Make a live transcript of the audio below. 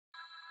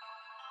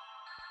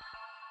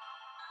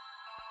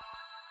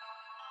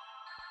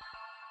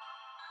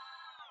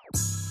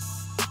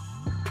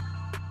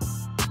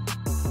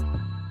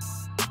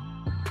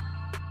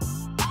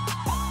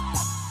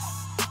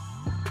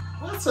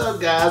What's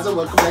up, guys, and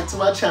welcome back to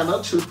my channel,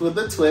 Truth with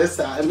a Twist.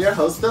 I am your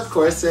host, of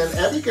course, and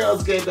every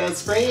girl's gay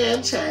best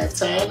friend, Chad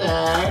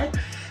Turner.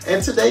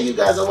 And today, you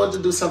guys, I want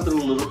to do something a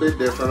little bit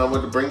different. I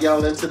want to bring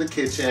y'all into the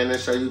kitchen and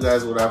show you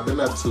guys what I've been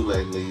up to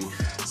lately.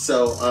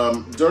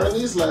 So, during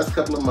these last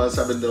couple of months,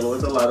 I've been dealing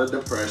with a lot of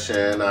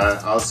depression.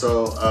 I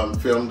also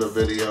filmed a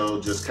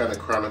video just kind of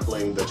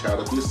chronicling the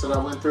child abuse that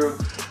I went through.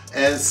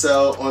 And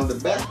so, on the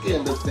back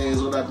end of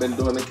things, what I've been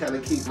doing to kind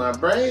of keep my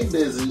brain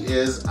busy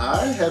is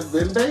I have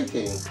been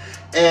baking.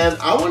 And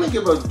I want to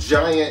give a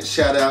giant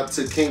shout out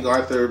to King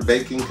Arthur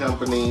Baking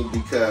Company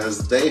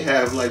because they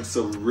have like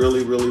some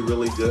really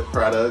good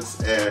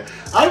products, and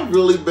I've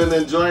really been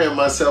enjoying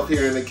myself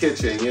here in the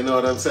kitchen, you know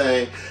what I'm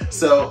saying?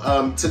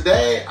 So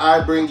today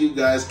I bring you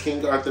guys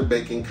King Arthur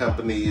Baking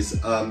Company's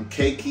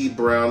Cakey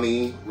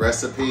Brownie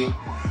recipe.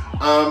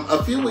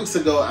 A few weeks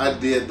ago I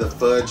did the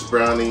fudge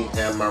brownie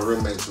and my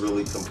roommates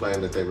really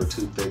complained that they were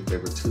too thick, they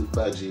were too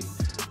fudgy.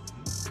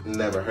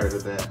 Never heard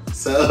of that.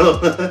 So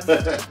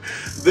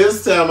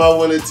this time I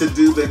wanted to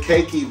do the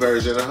cakey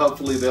version, and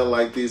hopefully they'll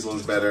like these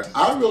ones better.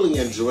 I really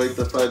enjoyed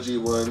the fudgy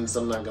ones,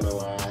 I'm not gonna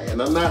lie, and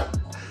I'm not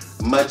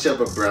much of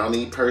a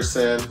brownie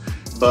person,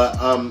 but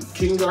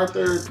King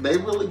Arthur, they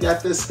really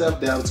got this stuff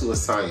down to a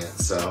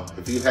science. So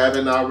if you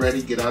haven't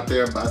already, get out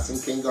there and buy some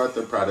King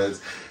Arthur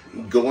products.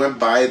 Go and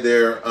buy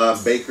their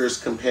Baker's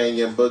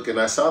Companion book, and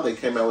I saw they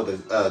came out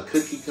with a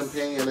cookie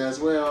companion as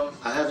well.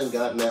 I haven't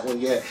gotten that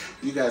one yet. If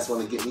you guys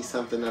want to get me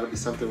something, that'll be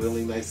something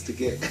really nice to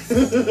get.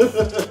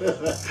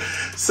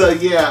 So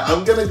yeah,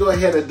 I'm gonna go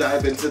ahead and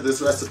dive into this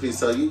recipe,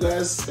 so you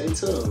guys stay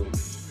tuned.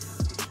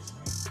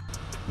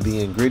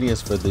 The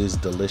ingredients for these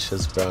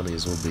delicious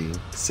brownies will be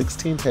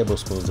 16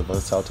 tablespoons of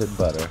unsalted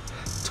butter,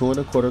 2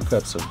 1/4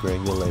 cups of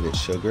granulated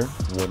sugar,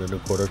 1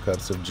 1/4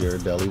 cups of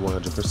Ghirardelli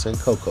 100%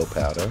 cocoa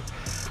powder,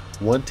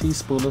 1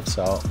 teaspoon of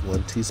salt,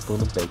 1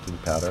 teaspoon of baking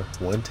powder,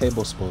 1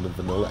 tablespoon of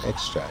vanilla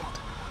extract,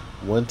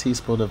 1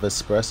 teaspoon of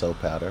espresso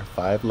powder,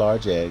 5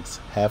 large eggs,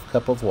 ½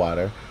 cup of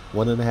water,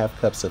 1 1/2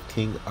 cups of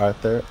King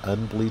Arthur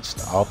unbleached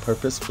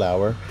all-purpose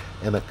flour,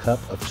 and a cup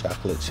of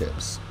chocolate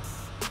chips.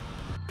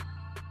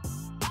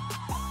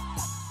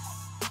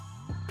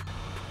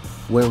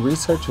 When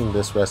researching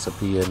this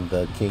recipe in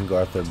the King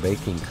Arthur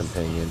Baking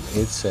Companion,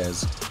 it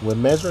says,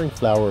 when measuring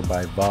flour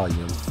by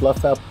volume,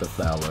 fluff out the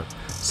flour,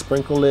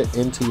 sprinkle it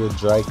into your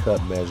dry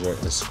cup measure,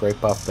 and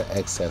scrape off the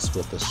excess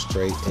with a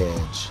straight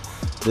edge.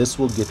 This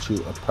will get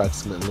you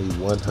approximately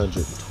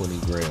 120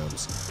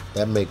 grams.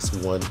 That makes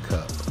 1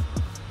 cup.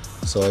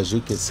 So as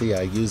you can see,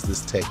 I use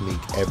this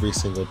technique every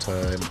single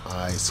time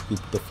I scoop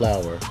the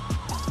flour.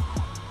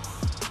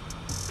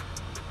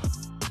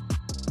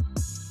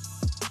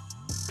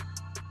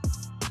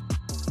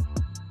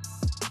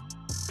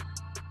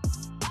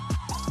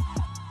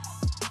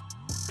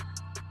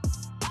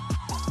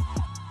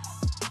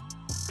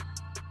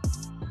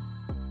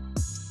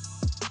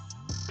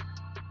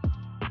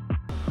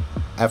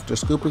 After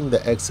scooping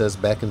the excess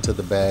back into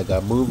the bag,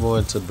 I move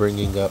on to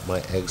bringing up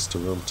my eggs to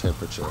room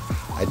temperature.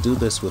 I do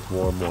this with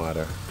warm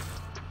water.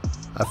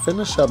 I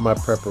finish up my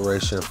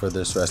preparation for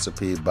this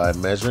recipe by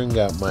measuring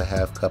out my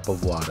 ½ cup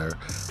of water,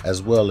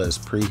 as well as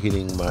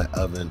preheating my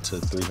oven to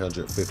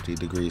 350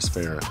 degrees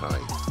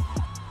Fahrenheit.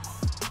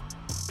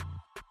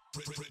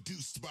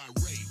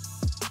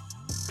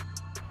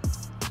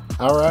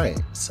 Alright,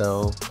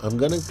 so I'm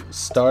going to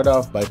start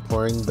off by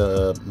pouring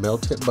the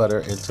melted butter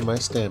into my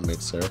stand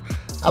mixer.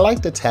 I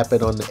like to tap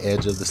it on the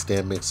edge of the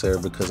stand mixer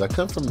because I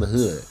come from the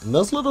hood, and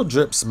those little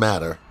drips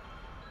matter.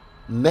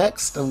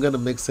 Next, I'm going to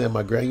mix in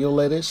my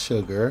granulated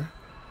sugar.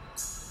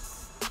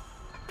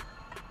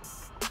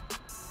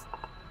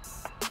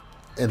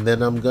 And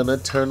then I'm going to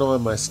turn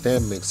on my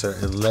stand mixer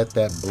and let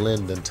that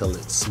blend until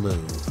it's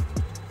smooth.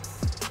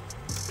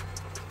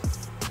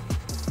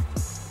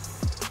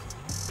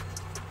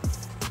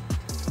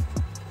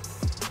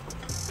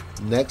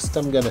 Next,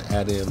 I'm going to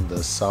add in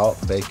the salt,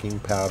 baking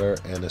powder,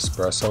 and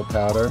espresso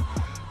powder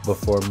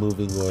before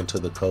moving on to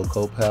the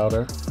cocoa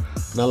powder.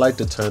 And I like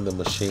to turn the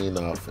machine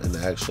off and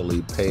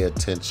actually pay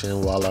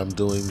attention while I'm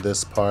doing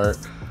this part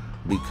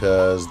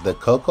because the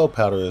cocoa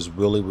powder is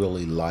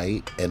really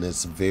light and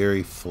it's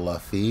very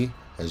fluffy,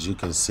 as you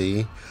can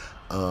see.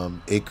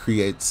 It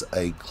creates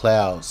a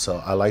cloud,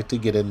 so I like to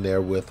get in there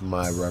with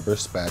my rubber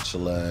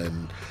spatula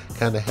and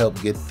kind of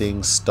help get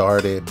things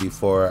started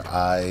before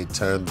I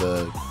turn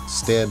the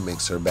stand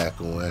mixer back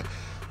on.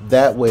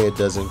 That way it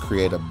doesn't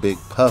create a big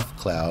puff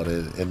cloud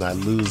and I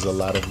lose a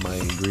lot of my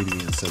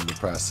ingredients in the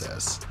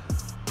process.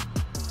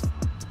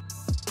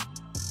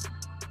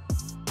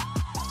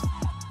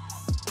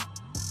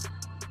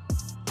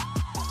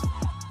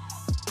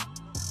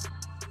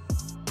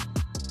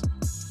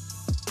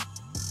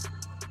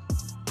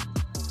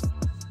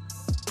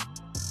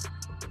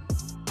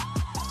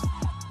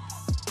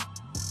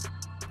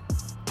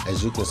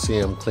 As you can see,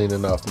 I'm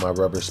cleaning off my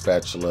rubber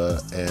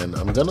spatula and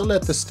I'm gonna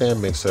let the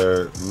stand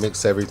mixer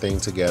mix everything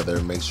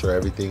together, make sure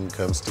everything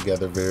comes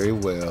together very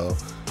well,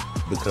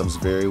 becomes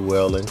very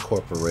well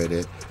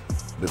incorporated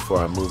before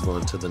I move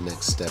on to the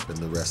next step in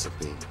the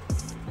recipe.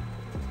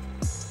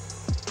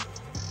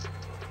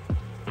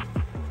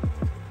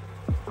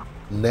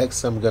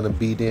 Next, I'm going to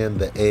beat in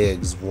the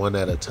eggs one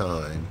at a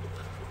time.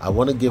 I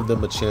want to give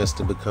them a chance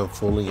to become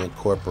fully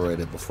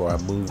incorporated before I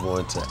move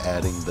on to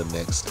adding the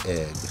next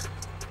egg.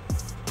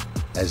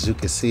 As you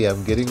can see,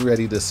 I'm getting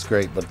ready to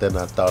scrape, but then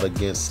I thought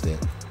against it.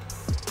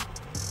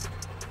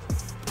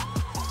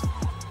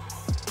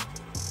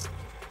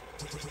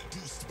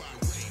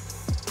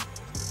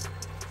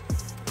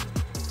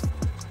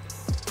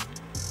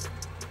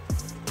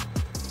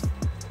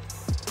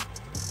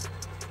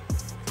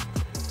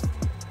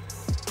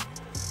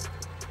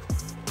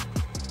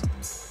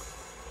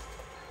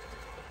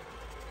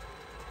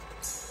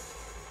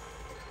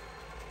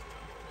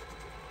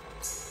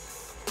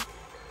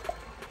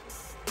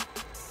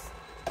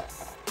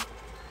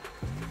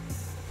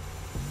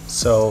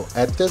 So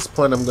at this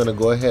point, I'm going to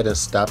go ahead and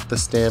stop the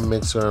stand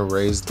mixer and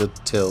raise the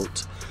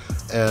tilt.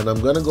 And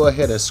I'm going to go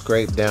ahead and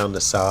scrape down the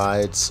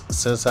sides.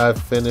 Since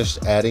I've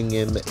finished adding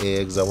in the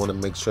eggs, I want to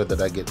make sure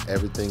that I get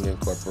everything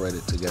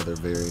incorporated together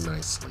very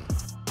nicely.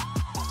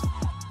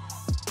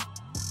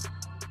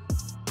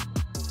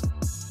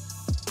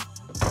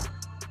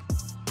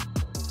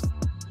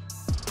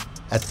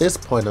 At this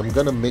point, I'm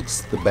going to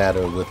mix the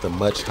batter with a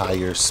much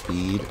higher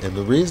speed, and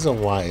the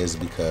reason why is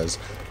because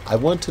I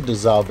want to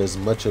dissolve as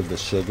much of the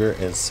sugar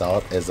and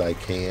salt as I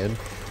can,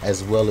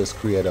 as well as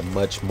create a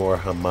much more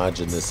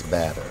homogeneous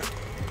batter.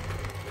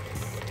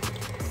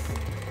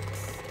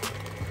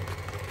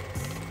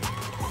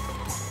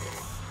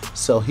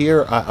 So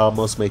here I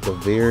almost make a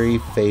very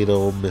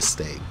fatal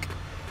mistake,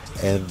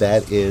 and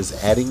that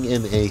is adding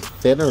in a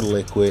thinner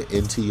liquid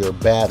into your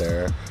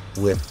batter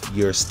with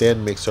your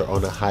stand mixer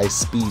on a high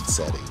speed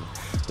setting.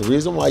 The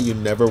reason why you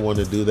never want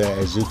to do that,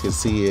 as you can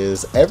see,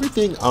 is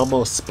everything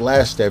almost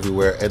splashed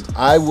everywhere, and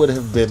I would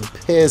have been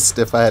pissed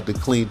if I had to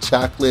clean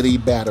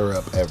chocolatey batter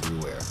up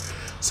everywhere.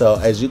 So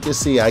as you can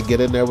see, I get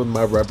in there with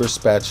my rubber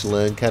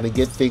spatula and kind of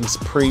get things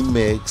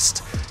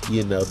pre-mixed.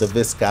 You know, the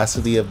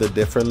viscosity of the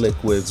different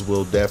liquids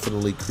will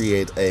definitely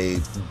create a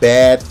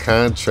bad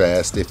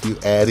contrast if you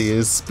add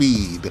in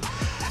speed.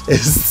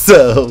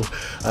 So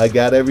I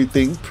got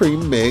everything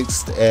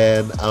pre-mixed,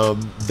 and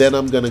then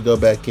I'm gonna go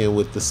back in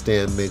with the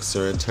stand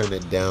mixer and turn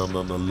it down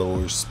on a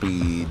lower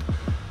speed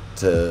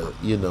to,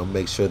 you know,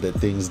 make sure that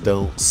things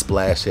don't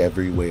splash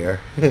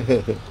everywhere.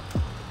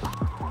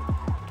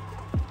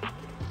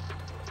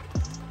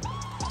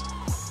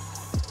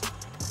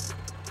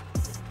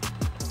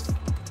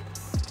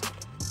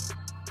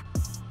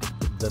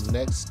 The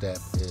next step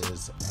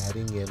is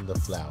adding in the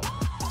flour.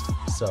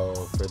 So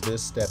for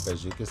this step,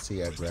 as you can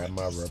see, I grab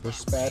my rubber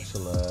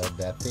spatula.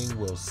 That thing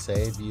will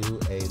save you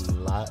a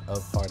lot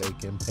of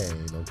heartache and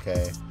pain,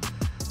 okay?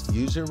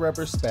 Use your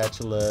rubber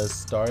spatula,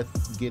 start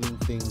getting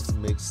things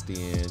mixed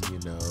in, you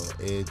know.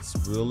 It's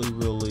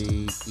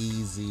really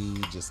easy.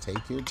 Just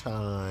take your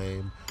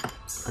time,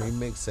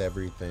 pre-mix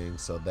everything,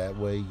 so that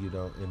way you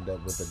don't end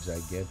up with a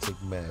gigantic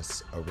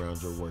mess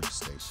around your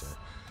workstation.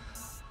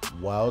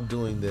 While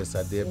doing this,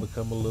 I did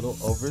become a little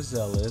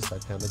overzealous. I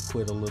kind of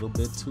quit a little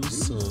bit too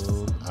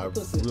soon. I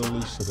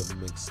really should have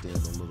mixed in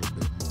a little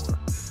bit more,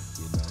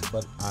 you know,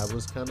 but I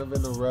was kind of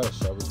in a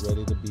rush. I was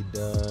ready to be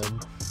done.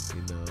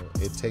 You know,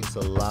 it takes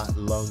a lot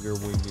longer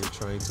when you're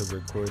trying to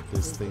record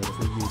this thing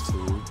for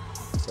YouTube.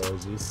 So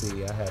as you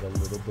see, I had a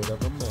little bit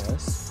of a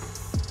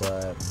mess,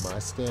 but my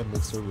stand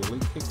mixer really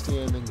kicked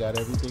in and got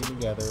everything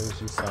together. As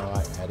you saw,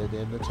 I added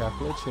in the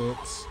chocolate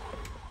chips.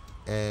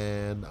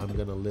 And I'm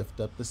gonna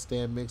lift up the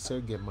stand mixer,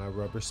 get my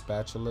rubber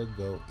spatula,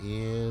 go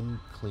in,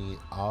 clean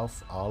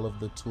off all of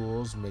the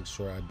tools, make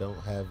sure I don't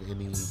have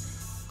any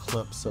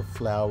clumps of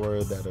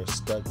flour that are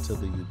stuck to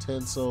the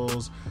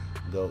utensils,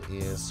 go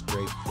in,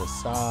 scrape the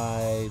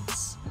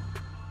sides.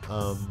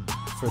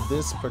 For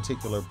this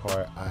particular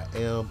part, I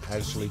am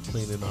actually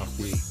cleaning off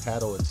the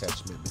paddle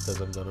attachment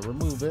because I'm gonna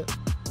remove it.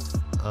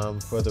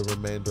 For the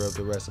remainder of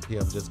the recipe,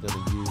 I'm just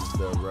gonna use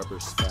the rubber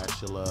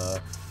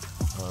spatula.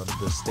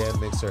 The stand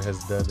mixer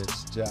has done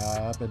its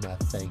job, and I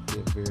thank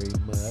it very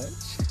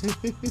much.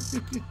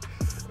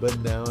 But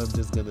now I'm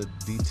just gonna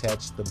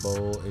detach the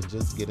bowl and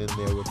just get in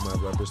there with my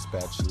rubber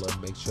spatula,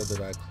 make sure that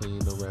I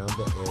clean around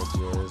the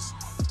edges,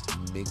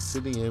 mix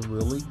it in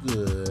really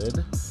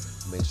good,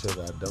 make sure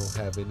that I don't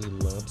have any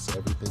lumps,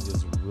 everything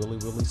is really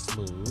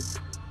smooth.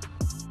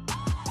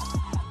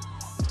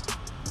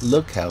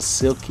 Look how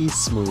silky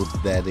smooth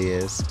that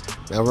is.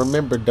 Now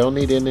remember, don't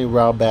need any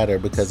raw batter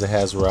because it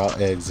has raw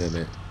eggs in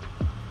it.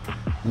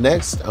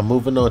 Next, I'm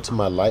moving on to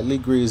my lightly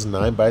greased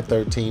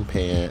 9x13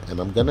 pan, and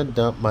I'm gonna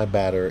dump my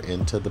batter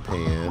into the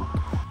pan.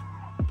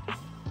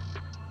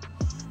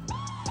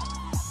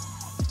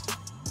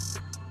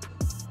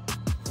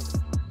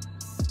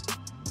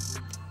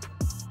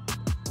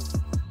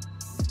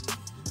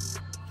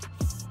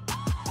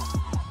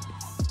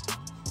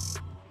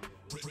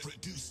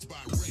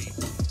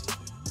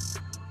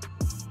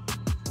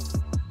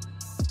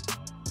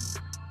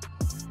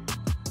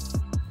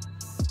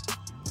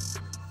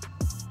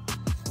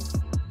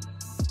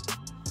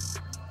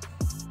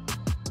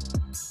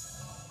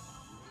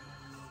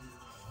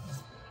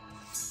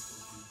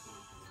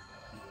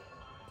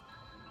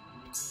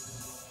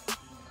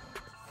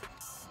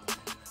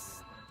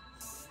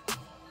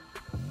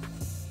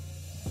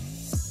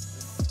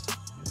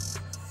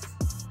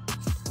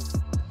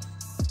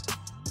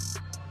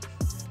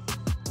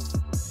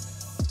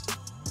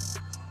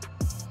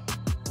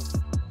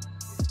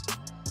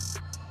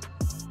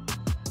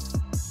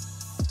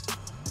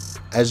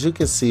 As you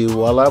can see,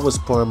 while I was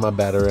pouring my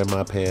batter in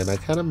my pan, I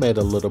kind of made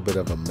a little bit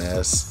of a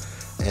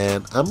mess.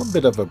 And I'm a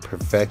bit of a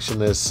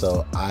perfectionist,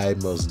 so I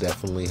most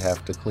definitely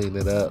have to clean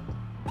it up.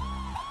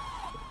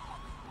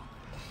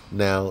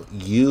 Now,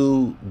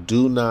 you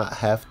do not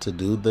have to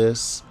do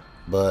this,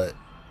 but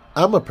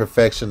I'm a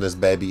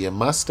perfectionist, baby, and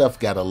my stuff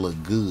gotta look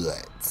good.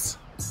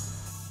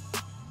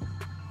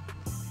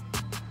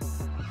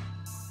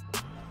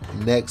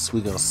 Next,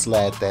 we're gonna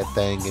slide that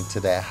thing into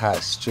that hot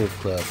strip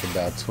club for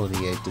about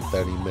 28 to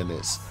 30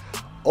 minutes.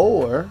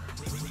 Or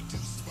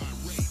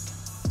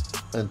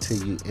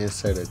until you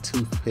insert a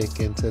toothpick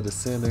into the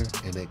center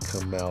and it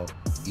come out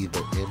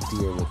either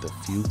empty or with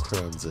a few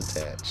crumbs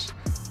attached.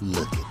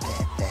 Look at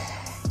that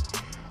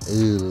thing.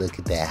 Ooh, look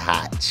at that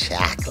hot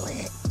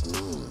chocolate.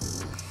 Ooh.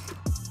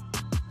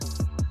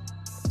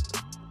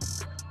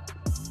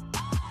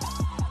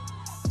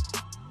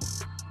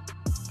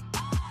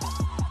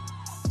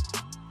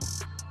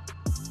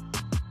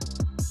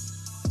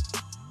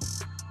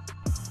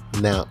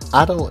 Now,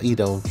 I don't eat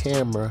on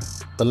camera,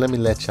 but let me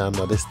let y'all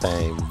know this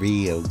thing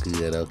real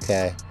good,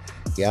 okay?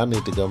 Y'all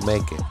need to go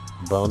make it.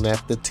 Bon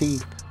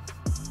appetit.